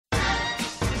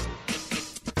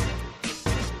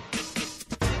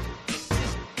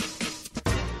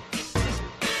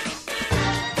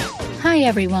Hi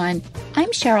everyone, I'm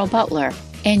Cheryl Butler,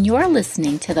 and you're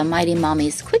listening to the Mighty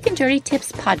Mommy's Quick and Dirty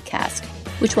Tips podcast,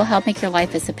 which will help make your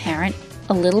life as a parent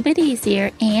a little bit easier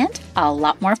and a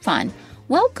lot more fun.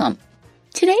 Welcome!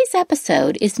 Today's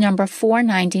episode is number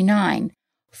 499,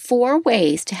 4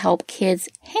 ways to help kids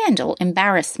handle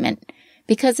embarrassment,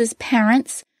 because as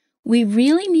parents, we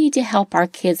really need to help our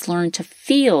kids learn to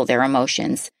feel their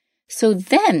emotions so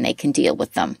then they can deal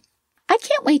with them. I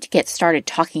can't wait to get started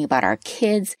talking about our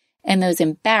kids and those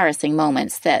embarrassing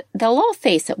moments that they'll all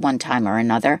face at one time or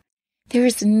another. There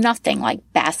is nothing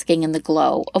like basking in the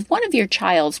glow of one of your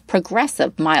child's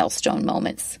progressive milestone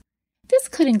moments. This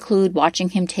could include watching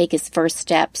him take his first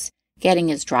steps, getting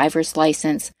his driver's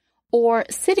license, or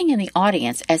sitting in the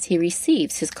audience as he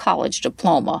receives his college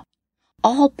diploma.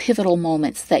 All pivotal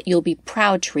moments that you'll be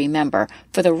proud to remember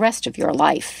for the rest of your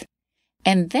life.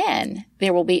 And then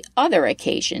there will be other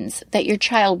occasions that your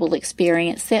child will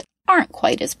experience that aren't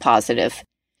quite as positive.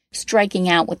 Striking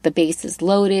out with the bases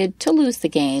loaded to lose the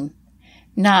game,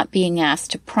 not being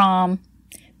asked to prom,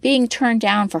 being turned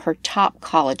down for her top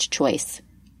college choice.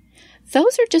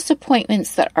 Those are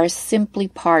disappointments that are simply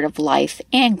part of life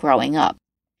and growing up.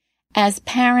 As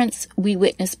parents, we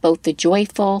witness both the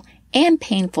joyful and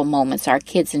painful moments our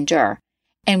kids endure,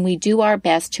 and we do our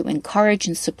best to encourage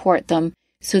and support them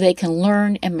so they can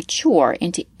learn and mature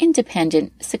into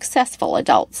independent, successful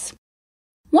adults.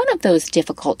 One of those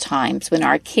difficult times when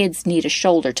our kids need a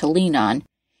shoulder to lean on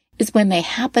is when they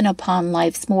happen upon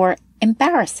life's more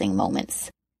embarrassing moments.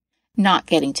 Not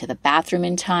getting to the bathroom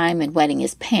in time and wetting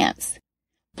his pants.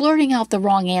 Blurting out the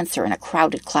wrong answer in a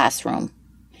crowded classroom.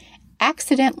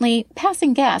 Accidentally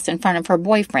passing gas in front of her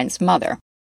boyfriend's mother.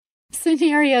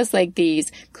 Scenarios like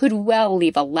these could well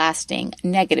leave a lasting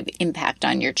negative impact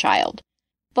on your child,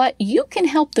 but you can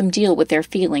help them deal with their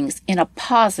feelings in a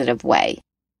positive way.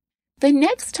 The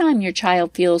next time your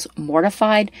child feels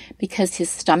mortified because his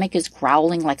stomach is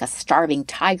growling like a starving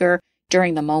tiger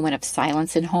during the moment of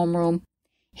silence in homeroom,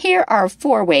 here are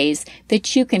 4 ways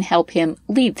that you can help him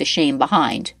leave the shame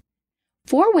behind.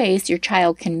 4 ways your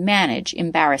child can manage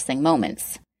embarrassing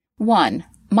moments. 1.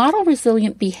 Model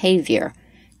resilient behavior.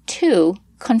 2.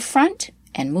 Confront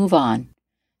and move on.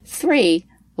 3.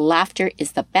 Laughter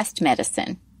is the best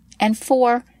medicine. And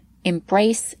 4.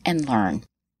 Embrace and learn.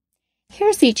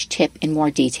 Here's each tip in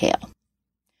more detail.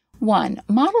 1.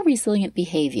 Model resilient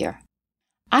behavior.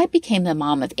 I became the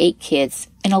mom of 8 kids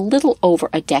in a little over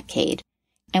a decade,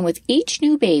 and with each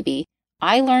new baby,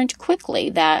 I learned quickly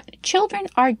that children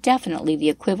are definitely the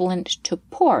equivalent to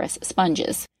porous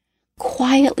sponges,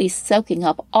 quietly soaking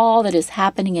up all that is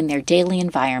happening in their daily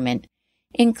environment,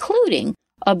 including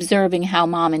observing how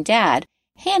mom and dad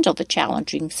handle the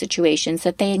challenging situations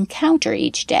that they encounter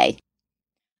each day.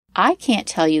 I can't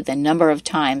tell you the number of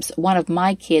times one of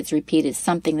my kids repeated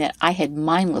something that I had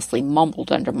mindlessly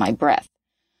mumbled under my breath.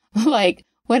 Like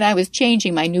when I was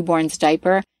changing my newborn's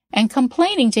diaper and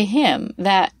complaining to him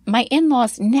that my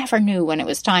in-laws never knew when it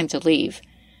was time to leave.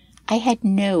 I had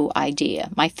no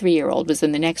idea my 3-year-old was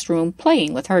in the next room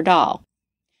playing with her doll.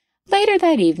 Later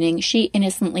that evening, she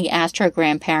innocently asked her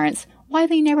grandparents why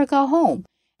they never go home,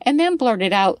 and then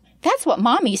blurted out, "That's what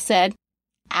Mommy said."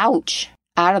 Ouch!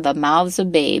 Out of the mouths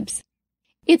of babes.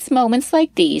 It's moments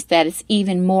like these that it's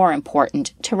even more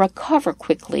important to recover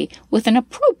quickly with an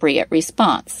appropriate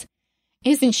response.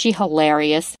 Isn't she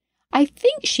hilarious? I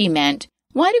think she meant,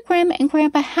 why do Grandma and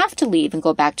Grandpa have to leave and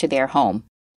go back to their home?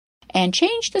 And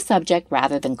change the subject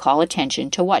rather than call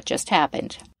attention to what just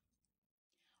happened.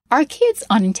 Our kids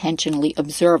unintentionally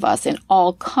observe us in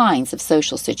all kinds of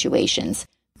social situations,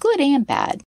 good and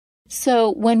bad.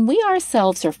 So when we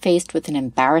ourselves are faced with an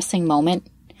embarrassing moment,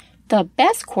 the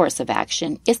best course of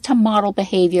action is to model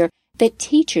behavior that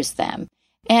teaches them.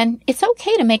 And it's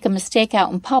okay to make a mistake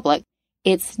out in public.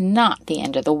 It's not the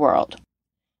end of the world.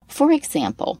 For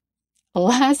example,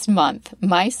 last month,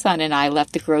 my son and I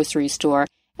left the grocery store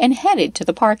and headed to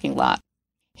the parking lot.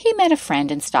 He met a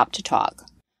friend and stopped to talk.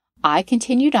 I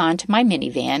continued on to my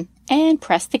minivan and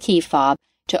pressed the key fob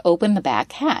to open the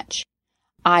back hatch.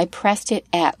 I pressed it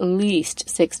at least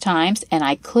 6 times, and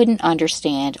I couldn't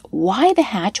understand why the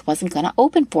hatch wasn't going to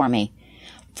open for me.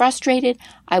 Frustrated,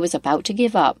 I was about to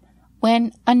give up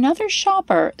when another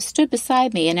shopper stood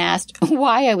beside me and asked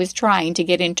why I was trying to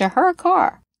get into her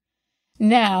car.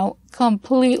 Now,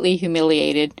 completely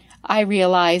humiliated, I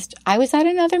realized I was at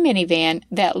another minivan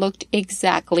that looked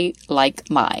exactly like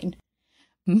mine.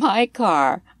 My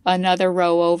car, another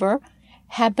row over,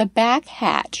 had the back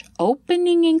hatch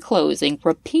opening and closing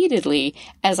repeatedly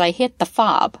as I hit the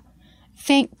fob.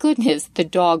 Thank goodness the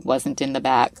dog wasn't in the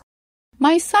back.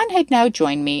 My son had now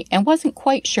joined me and wasn't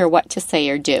quite sure what to say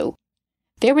or do.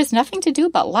 There was nothing to do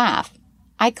but laugh.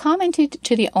 I commented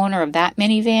to the owner of that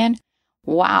minivan,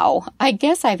 "Wow, I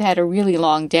guess I've had a really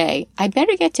long day. I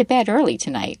better get to bed early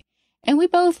tonight." And we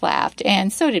both laughed,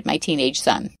 and so did my teenage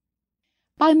son.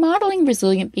 By modeling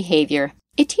resilient behavior,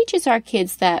 it teaches our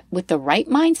kids that with the right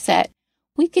mindset,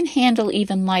 we can handle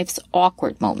even life's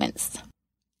awkward moments.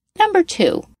 Number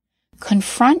 2,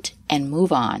 confront and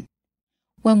move on.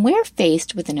 When we're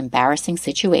faced with an embarrassing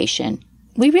situation,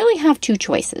 we really have 2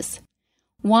 choices.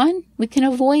 1, we can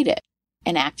avoid it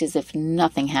and act as if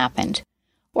nothing happened.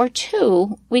 Or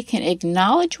 2, we can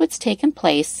acknowledge what's taken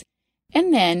place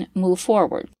and then move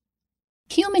forward.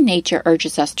 Human nature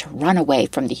urges us to run away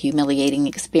from the humiliating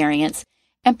experience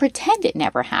and pretend it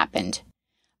never happened.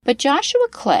 But Joshua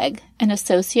Clegg, an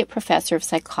associate professor of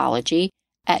psychology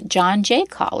at John Jay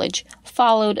College,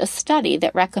 followed a study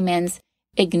that recommends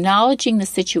acknowledging the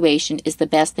situation is the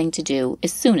best thing to do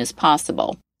as soon as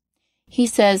possible. He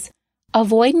says,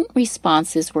 avoidant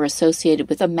responses were associated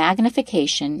with a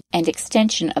magnification and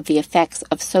extension of the effects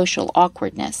of social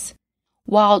awkwardness,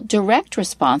 while direct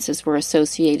responses were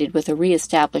associated with a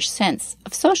reestablished sense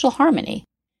of social harmony.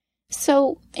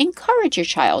 So encourage your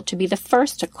child to be the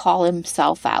first to call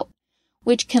himself out,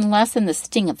 which can lessen the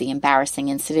sting of the embarrassing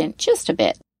incident just a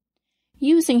bit.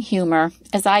 Using humor,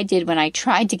 as I did when I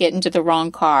tried to get into the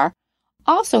wrong car,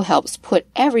 also helps put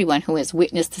everyone who has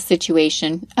witnessed the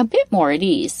situation a bit more at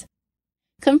ease.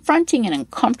 Confronting an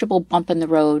uncomfortable bump in the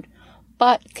road,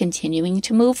 but continuing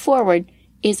to move forward,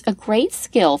 is a great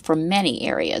skill for many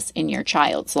areas in your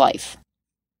child's life.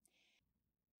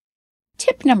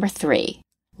 Tip number 3,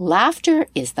 laughter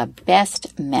is the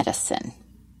best medicine.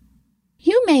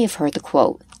 You may have heard the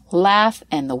quote, "Laugh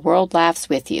and the world laughs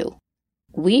with you.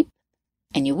 Weep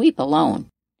and you weep alone."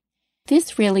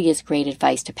 This really is great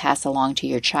advice to pass along to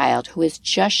your child who has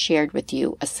just shared with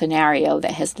you a scenario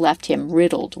that has left him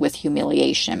riddled with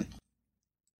humiliation.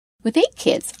 With 8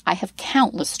 kids, I have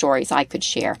countless stories I could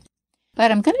share,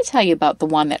 but I'm going to tell you about the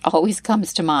one that always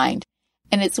comes to mind,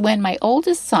 and it's when my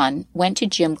oldest son went to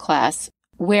gym class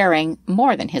wearing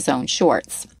more than his own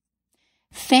shorts.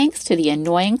 Thanks to the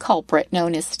annoying culprit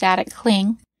known as static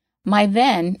cling, my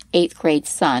then 8th grade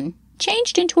son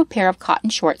changed into a pair of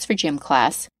cotton shorts for gym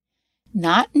class,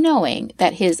 not knowing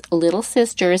that his little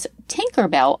sister's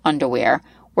Tinkerbell underwear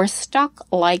were stuck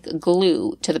like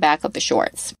glue to the back of the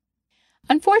shorts.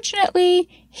 Unfortunately,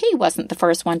 he wasn't the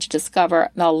first one to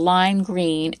discover the lime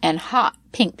green and hot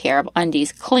pink pair of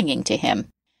undies clinging to him.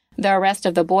 The rest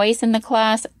of the boys in the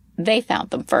class, they found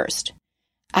them first.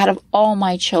 Out of all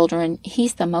my children,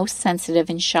 he's the most sensitive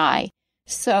and shy,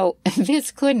 so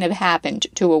this couldn't have happened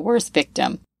to a worse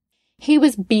victim. He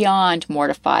was beyond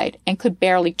mortified and could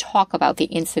barely talk about the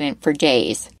incident for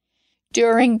days.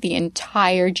 During the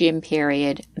entire gym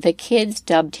period, the kids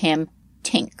dubbed him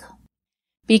Tink.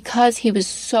 Because he was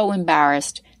so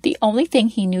embarrassed, the only thing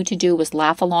he knew to do was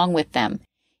laugh along with them,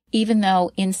 even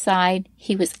though inside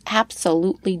he was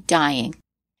absolutely dying.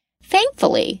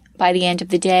 Thankfully, by the end of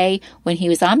the day, when he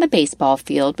was on the baseball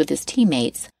field with his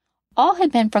teammates, all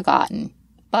had been forgotten.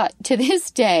 But to this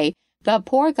day, the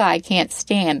poor guy can't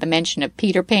stand the mention of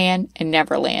Peter Pan and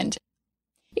Neverland.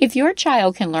 If your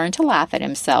child can learn to laugh at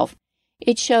himself,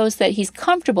 it shows that he's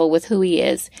comfortable with who he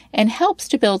is and helps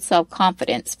to build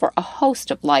self-confidence for a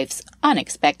host of life's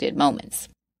unexpected moments.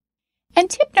 And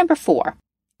tip number 4,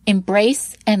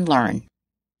 embrace and learn.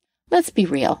 Let's be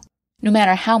real. No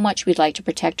matter how much we'd like to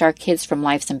protect our kids from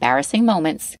life's embarrassing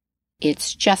moments,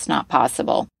 it's just not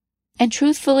possible. And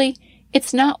truthfully,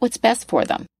 it's not what's best for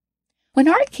them. When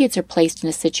our kids are placed in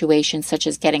a situation such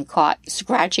as getting caught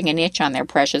scratching an itch on their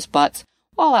precious butts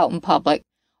while out in public,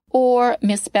 or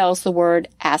misspells the word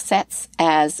assets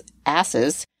as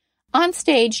asses on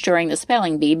stage during the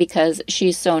spelling bee because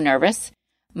she's so nervous,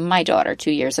 my daughter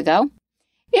 2 years ago,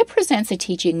 it presents a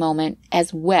teaching moment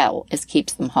as well as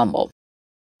keeps them humble.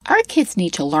 Our kids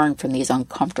need to learn from these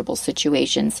uncomfortable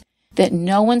situations that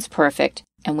no one's perfect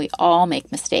and we all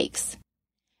make mistakes.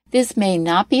 This may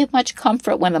not be of much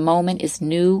comfort when the moment is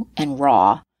new and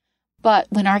raw, but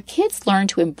when our kids learn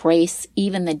to embrace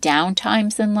even the down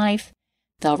times in life,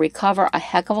 they'll recover a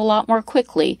heck of a lot more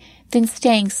quickly than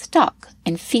staying stuck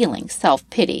and feeling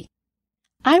self-pity.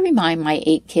 I remind my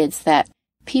 8 kids that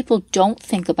people don't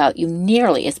think about you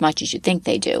nearly as much as you think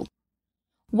they do.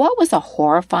 What was a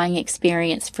horrifying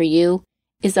experience for you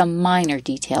is a minor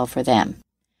detail for them.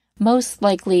 Most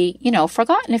likely,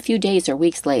 forgotten a few days or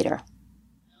weeks later.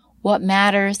 What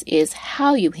matters is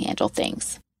how you handle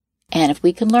things. And if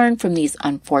we can learn from these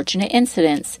unfortunate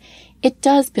incidents, it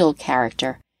does build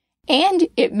character, and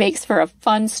it makes for a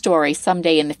fun story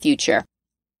someday in the future.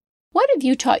 What have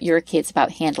you taught your kids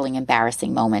about handling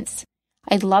embarrassing moments?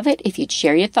 I'd love it if you'd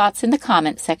share your thoughts in the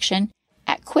comments section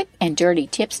at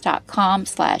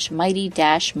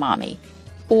quickanddirtytips.com/mighty-mommy,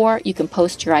 or you can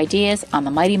post your ideas on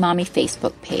the Mighty Mommy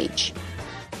Facebook page.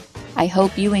 I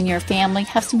hope you and your family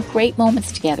have some great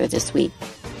moments together this week.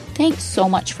 Thanks so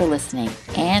much for listening,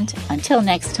 and until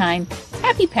next time,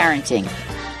 happy parenting.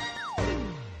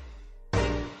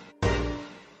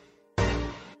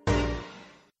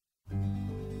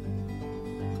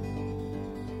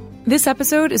 This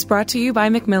episode is brought to you by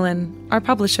Macmillan, our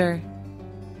publisher.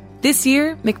 This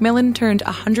year, Macmillan turned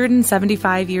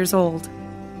 175 years old.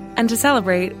 And to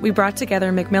celebrate, we brought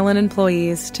together Macmillan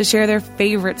employees to share their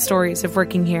favorite stories of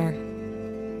working here.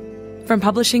 From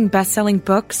publishing best-selling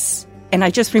books. And I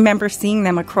just remember seeing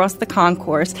them across the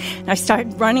concourse. And I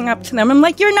started running up to them. I'm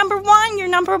like, you're number one, you're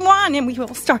number one. And we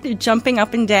all started jumping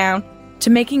up and down. To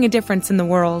making a difference in the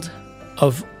world.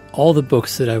 Of all the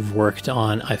books that I've worked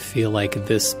on, I feel like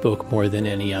this book, more than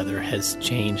any other, has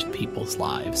changed people's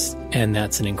lives. And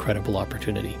that's an incredible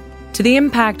opportunity. To the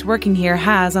impact working here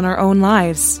has on our own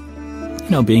lives. You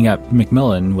know, being at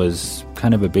Macmillan was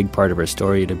kind of a big part of our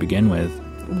story to begin with.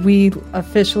 We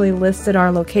officially listed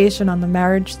our location on the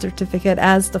marriage certificate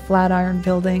as the Flatiron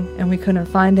Building, and we couldn't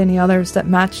find any others that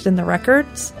matched in the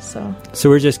records. So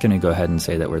we're just going to go ahead and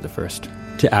say that we're the first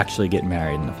to actually get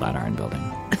married in the Flatiron Building.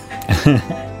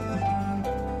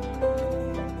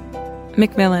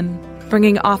 Macmillan,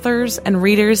 bringing authors and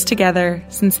readers together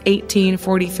since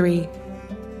 1843.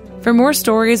 For more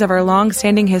stories of our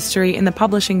long-standing history in the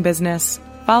publishing business,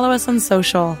 follow us on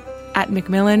social at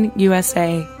Macmillan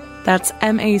USA. That's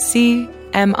MacMillan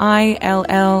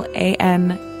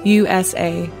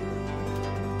USA.